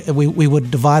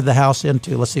would divide the house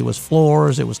into, let's see, it was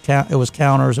floors, it was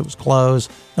counters, it was clothes,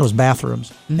 it was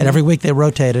bathrooms, and every week they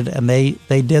rotated, and they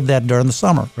did that during the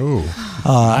summer. Ooh,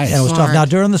 nice. And it was tough. Now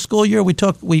during the school year, we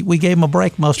gave them a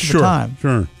break most of the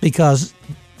time, because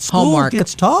school homework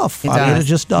gets tough. It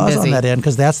just does on that end,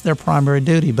 because that's their primary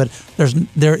duty. But I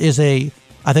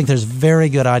think there's very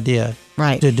good idea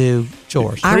to do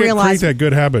chores. I realize create that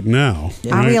good habit now.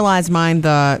 Yeah. I realized mine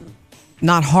the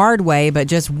not hard way, but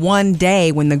just one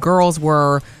day when the girls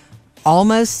were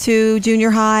almost to junior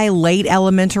high, late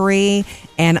elementary,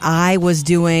 and I was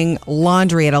doing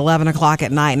laundry at 11 o'clock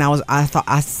at night, and I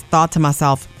thought to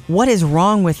myself, what is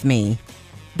wrong with me?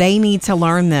 They need to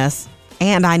learn this,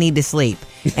 and I need to sleep.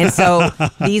 And so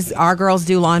our girls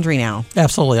do laundry now.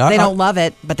 Absolutely. They don't love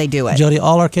it, but they do it. Jody,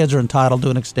 all our kids are entitled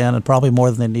to an extent, and probably more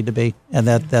than they need to be. And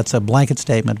that's a blanket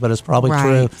statement, but it's probably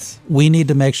true. We need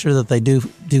to make sure that they do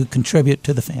contribute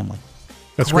to the family.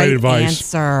 That's great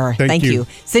advice. Answer. Thank you.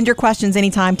 Send your questions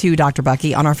anytime to Dr.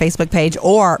 Bucky on our Facebook page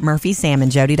or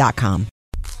murphysamandjody.com.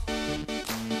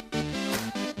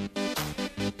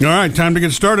 All right, time to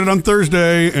get started on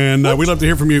Thursday, and we'd love to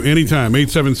hear from you anytime.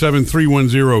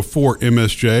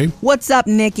 877-310-4MSJ. What's up,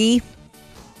 Nikki?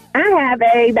 I have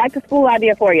a back-to-school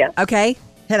idea for you. Okay,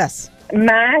 hit us.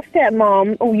 My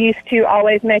stepmom used to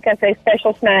always make us a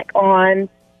special snack on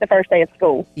the first day of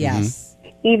school. Yes.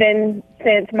 Even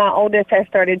since my oldest has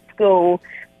started school,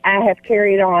 I have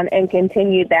carried on and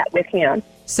continued that with him.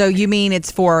 So you mean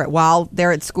it's for while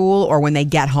they're at school or when they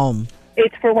get home?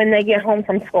 It's for when they get home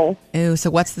from school. Ooh, so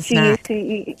what's the snack?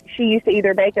 She used to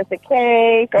either bake us a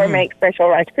cake or make special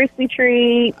Rice Krispie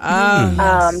treats,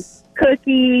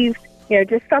 cookies,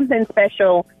 just something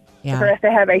special for us to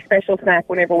have a special snack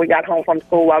whenever we got home from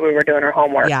school while we were doing our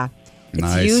homework. Yeah.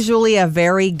 It's usually a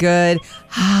very good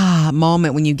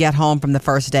moment when you get home from the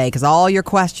first day because all your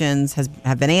questions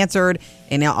have been answered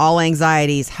and all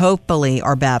anxieties hopefully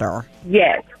are better.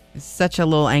 Yes. It's such a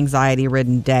little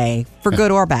anxiety-ridden day, for good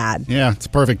or bad. Yeah, it's a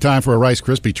perfect time for a Rice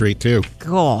Krispie treat, too.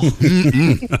 Cool.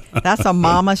 That's a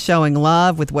mama showing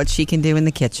love with what she can do in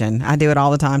the kitchen. I do it all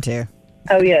the time, too.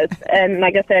 Oh, yes. And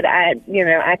like I said, I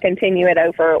continue it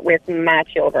over with my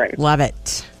children. Love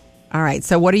it. All right,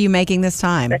 so what are you making this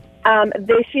time?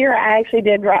 This year, I actually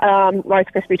did Rice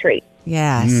Krispie treat.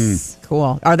 Yes.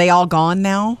 Cool. Are they all gone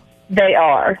now? They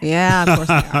are. Yeah, of course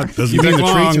they are. You mean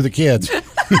the treats or the kids?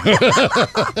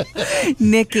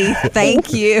 Nikki,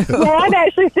 thank you. Well, I'm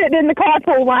actually sitting in the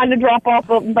carpool line to drop off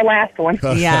the last one.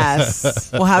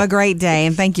 Yes. Well, have a great day,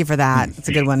 and thank you for that. It's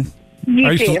a good one.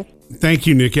 You too. Thank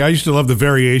you, Nikki. I used to love the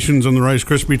variations on the Rice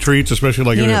Krispie treats, especially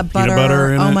like peanut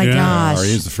butter in it. Oh, my gosh. Or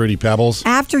use the Fruity Pebbles.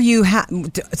 After you've had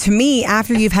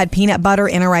peanut butter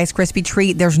in a Rice Krispie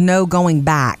treat, there's no going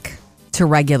back to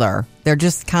regular. They're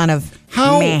just kind of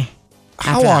meh.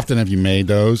 How often have you made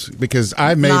those? Because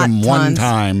I made them one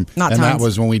time, that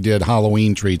was when we did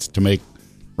Halloween treats to make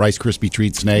Rice Krispie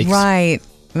treat snakes. Right.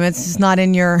 It's just not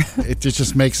in your... It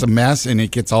just makes a mess, and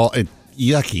it gets all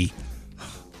yucky.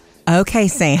 Okay,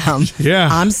 Sam. Yeah.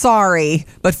 I'm sorry,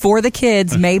 but for the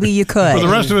kids, maybe you could. For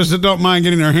the rest of us that don't mind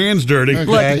getting their hands dirty.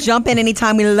 Okay. Look, jump in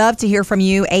anytime. We love to hear from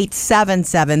you.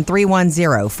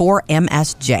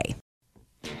 877-310-4MSJ.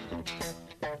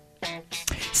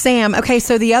 Sam, okay,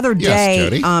 so the other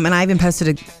day, and I even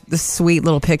posted this sweet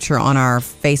little picture on our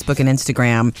Facebook and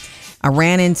Instagram. I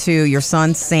ran into your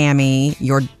son, Sammy,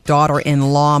 your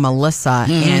daughter-in-law, Melissa,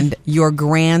 and your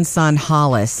grandson,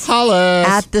 Hollis.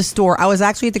 At the store. I was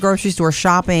actually at the grocery store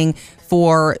shopping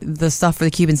for the stuff for the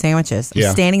Cuban sandwiches.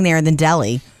 I'm standing there in the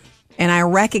deli, and I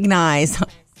recognized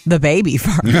the baby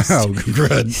first. Oh,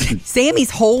 good.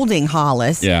 Sammy's holding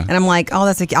Hollis, and I'm like,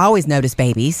 I always notice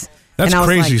babies. That's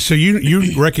crazy. So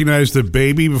you recognized the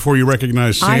baby before you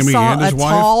recognized Sammy and his wife? I saw a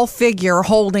tall figure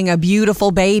holding a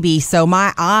beautiful baby, so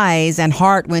my eyes and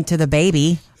heart went to the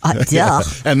baby. Duh.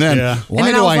 And then,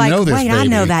 why do I know this baby? Wait, I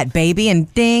know that baby.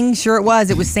 And ding, sure it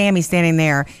was. It was Sammy standing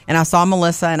there. And I saw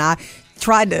Melissa, and I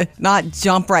tried to not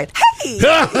jump right. Hey!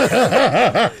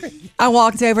 I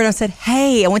walked over and I said,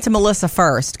 hey. I went to Melissa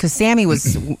first because Sammy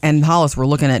and Hollis were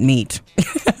looking at meat.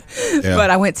 But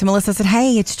I went to Melissa and said,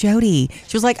 hey, it's Jody.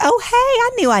 She was like, oh, hey,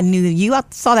 I knew you. I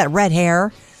saw that red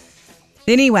hair.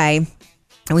 Anyway,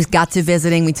 we got to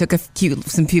visiting. We took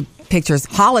some few pictures.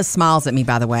 Hollis smiles at me,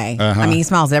 by the way. I mean, he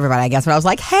smiles at everybody, I guess. But I was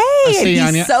like, hey,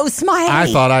 and he's so smiley. I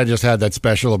thought I just had that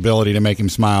special ability to make him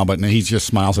smile, but he just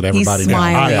smiles at everybody now.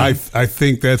 I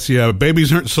think that's,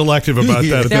 babies aren't selective about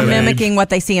that. They're mimicking what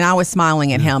they see, and I was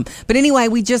smiling at him. But anyway,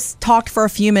 we just talked for a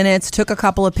few minutes, took a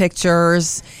couple of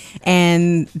pictures,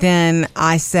 and then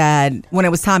I said, when it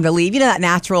was time to leave, that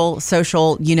natural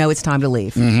social, it's time to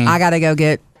leave. I got to go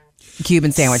get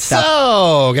Cuban sandwich stuff.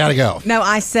 So, gotta go. No,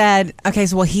 I said, okay,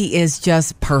 so he is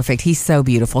just perfect. He's so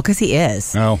beautiful because he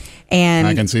is. Oh, and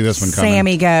I can see this one coming.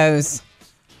 Sammy goes,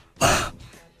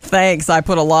 thanks, I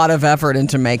put a lot of effort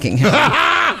into making him.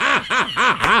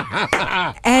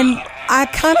 And I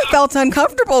kind of felt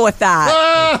uncomfortable with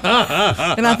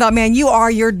that. And I thought, man, you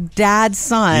are your dad's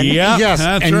son. Yeah, yes,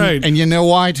 that's right. And you know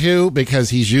why, too? Because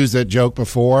he's used that joke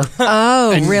before.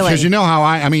 Oh, really? Because you know how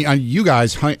I mean, you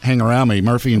guys hang around me,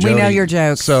 Murphy and Jody. We know your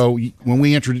jokes. So when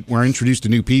we're introduced to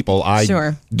new people, I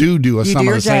do some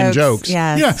of the same jokes.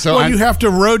 Yes. Yeah, so you have to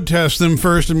road test them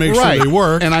first and make sure they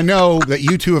work. And I know that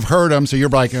you two have heard them, so you're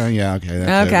like, oh, yeah, okay.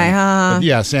 That's okay, it. huh?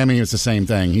 But Sammy, it's the same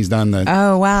thing. He's done the...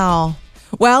 Oh, wow.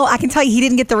 Well, I can tell you he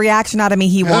didn't get the reaction out of me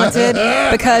he wanted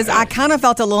because I kind of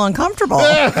felt a little uncomfortable.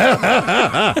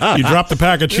 You dropped the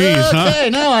pack of cheese, huh? Okay,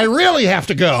 now I really have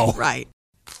to go. Right.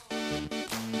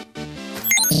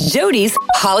 Jody's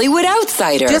Hollywood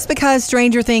Outsider. Just because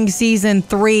Stranger Things Season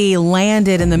 3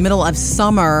 landed in the middle of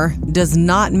summer does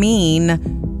not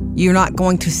mean you're not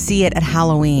going to see it at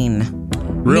Halloween.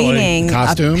 Really? Meaning,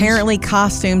 costumes? Apparently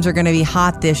costumes are going to be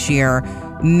hot this year.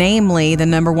 Namely, the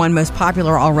number one most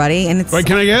popular already. And it's Wait,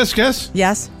 can I guess?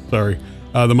 Yes? Sorry.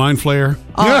 The Mind Flayer.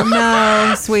 Oh,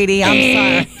 no, sweetie.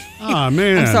 I'm sorry. Oh,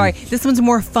 man. I'm sorry. This one's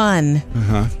more fun.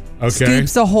 Uh-huh. Okay.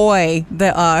 Scoops Ahoy, the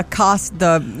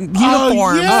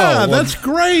uniforms. Oh, yeah, that's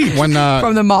great. When,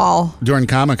 from the mall. During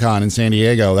Comic-Con in San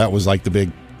Diego, that was like the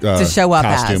big to show up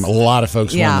costume. as. A lot of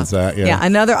folks wanted that.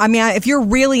 Yeah. If you're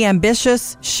really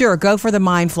ambitious, sure, go for the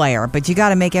Mind Flayer, but you got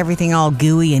to make everything all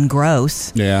gooey and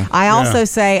gross. Yeah. I also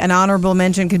say an honorable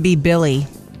mention could be Billy.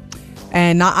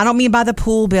 And I don't mean by the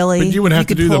pool, Billy. But you would have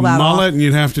to do the mullet, and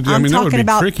you'd have to do. I'm that would talking be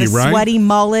about tricky, the right? sweaty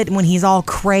mullet when he's all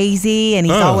crazy and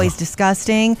he's always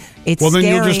disgusting. It's then scary.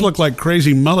 you'll just look like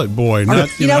crazy mullet boy.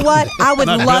 Not, you know what? I would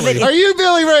love Billy. it. Are you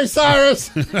Billy Ray Cyrus?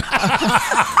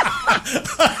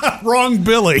 Wrong,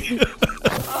 Billy.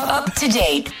 Up to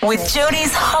date with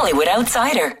Jody's Hollywood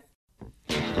Outsider.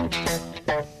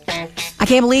 I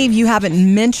can't believe you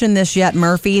haven't mentioned this yet,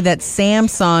 Murphy, that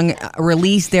Samsung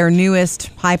released their newest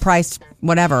high-priced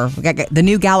whatever, the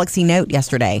new Galaxy Note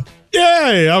yesterday.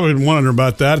 Yay! I've been wondering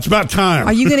about that. It's about time.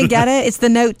 Are you going to get it? It's the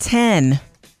Note 10.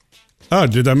 Oh,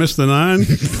 did I miss the 9?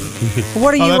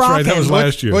 What are you that's rocking? Right. That was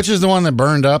last year. Which is the one that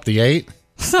burned up, the 8?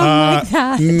 Something like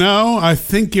that. No, I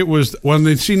think it was.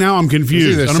 See, now I'm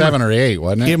confused. It was either 7 or 8,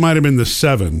 wasn't it? It might have been the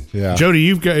 7. Yeah. Jody,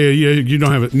 you've got. You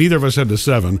don't have it. Neither of us had the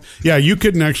 7. Yeah, you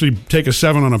couldn't actually take a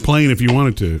 7 on a plane if you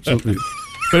wanted to. So,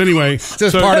 but anyway, it's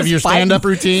just part of your stand-up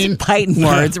routine. Fighting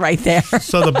words right there.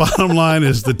 So the bottom line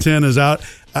is the 10 is out.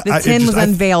 The 10 was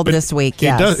unveiled this week.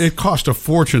 Yes, it cost a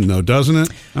fortune, though, doesn't it?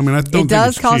 I mean, I don't. It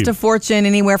does think cost cheap. a fortune,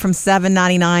 anywhere from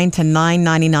 $7.99 to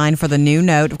 $9.99 for the new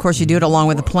Note. Of course, you do it along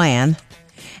with the plan.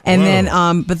 And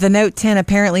then, but the Note 10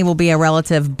 apparently will be a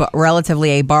relatively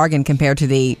a bargain compared to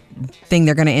the thing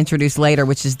they're going to introduce later,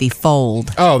 which is the Fold.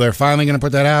 Oh, they're finally going to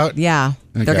put that out? Yeah.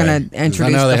 Okay. They're going to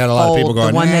introduce I know they the had a Fold, lot of people going,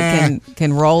 the one that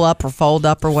can roll up or fold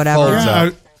up or whatever. Folds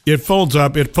up. It folds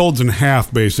up. It folds in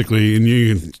half, basically, and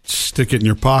you can stick it in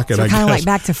your pocket. So I kind of guess. like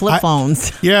back to flip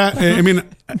phones. Yeah, I mean,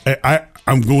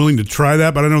 I'm willing to try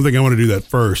that, but I don't think I want to do that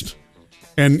first.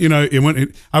 And I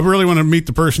really want to meet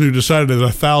the person who decided that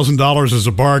 $1,000 is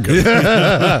a bargain.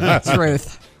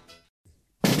 Truth.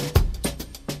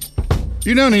 Do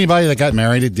you know anybody that got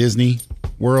married at Disney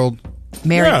World?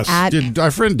 Married at? Did our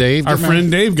friend Dave? Our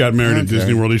friend Dave got married at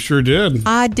Disney World. He sure did.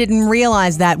 I didn't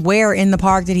realize that. Where in the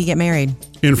park did he get married?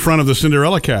 In front of the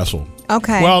Cinderella Castle.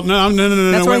 Okay. Well, no.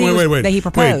 That's Wait. That he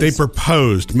proposed. Wait, they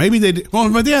proposed. Maybe they did.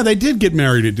 Well, but yeah, they did get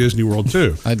married at Disney World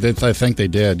too. I think they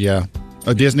did. Yeah.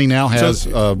 Disney now has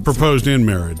proposed and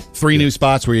married 3 new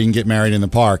spots where you can get married in the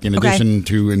park. In addition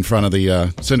to in front of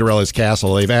the Cinderella's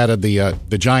castle, they've added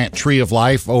the giant tree of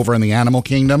life over in the Animal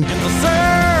Kingdom.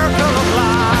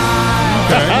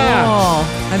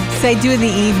 I'd say do in the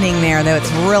evening there, though. It's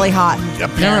really hot.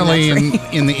 Apparently,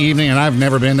 in the evening, and I've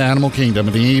never been to Animal Kingdom,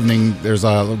 in the evening, there's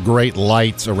great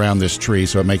lights around this tree,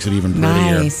 so it makes it even prettier.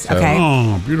 Nice. So, okay.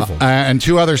 Oh, beautiful. And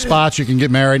 2 other spots you can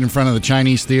get married in front of the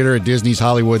Chinese Theater at Disney's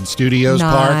Hollywood Studios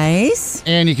Park. Nice.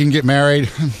 And you can get married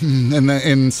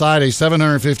inside a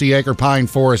 750-acre pine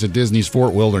forest at Disney's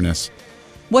Fort Wilderness.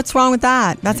 What's wrong with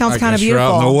that? That sounds kind of You're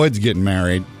beautiful. out in the woods getting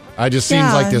married. It just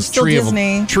seems like this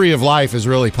tree of life is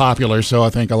really popular, so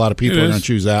I think a lot of people are going to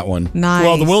choose that one. Nice.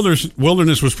 Well, the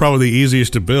wilderness was probably the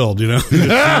easiest to build, Go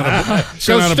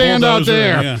stand out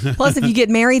there. Yeah. Plus, if you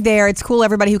get married there, it's cool.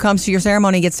 Everybody who comes to your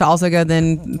ceremony gets to also go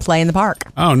then play in the park.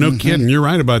 Oh, no kidding. You're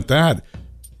right about that.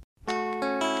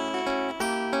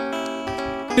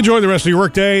 Enjoy the rest of your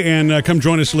workday and come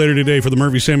join us later today for the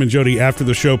Murphy, Sam, and Jody After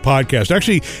the Show podcast.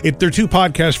 Actually, there are 2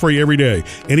 podcasts for you every day.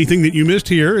 Anything that you missed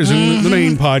here is in the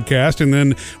main podcast, and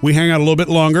then we hang out a little bit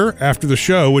longer after the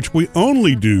show, which we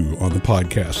only do on the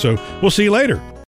podcast. So we'll see you later.